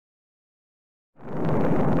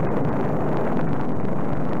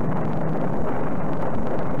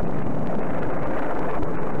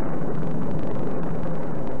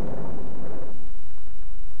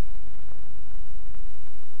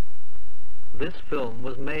This film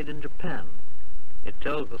was made in Japan. It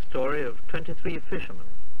tells the story of 23 fishermen,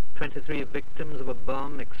 23 victims of a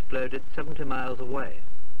bomb exploded 70 miles away,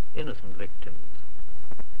 innocent victims.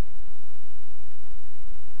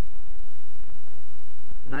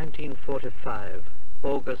 1945,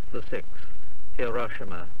 August the 6th,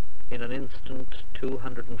 Hiroshima. In an instant,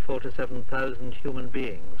 247,000 human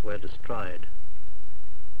beings were destroyed.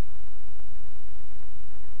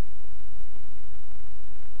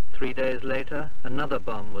 Three days later, another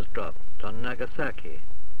bomb was dropped on Nagasaki.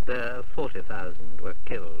 There, 40,000 were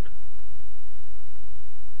killed.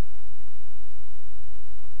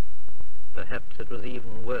 Perhaps it was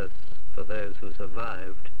even worse for those who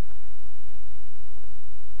survived.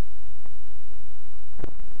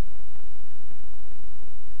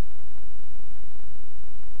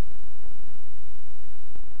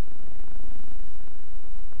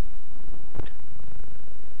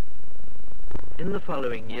 In the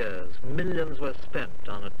following years, millions were spent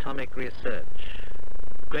on atomic research.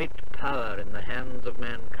 Great power in the hands of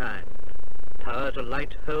mankind. Power to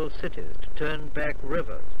light whole cities, to turn back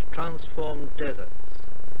rivers, to transform deserts.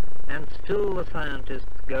 And still the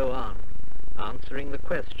scientists go on, answering the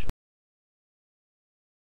question,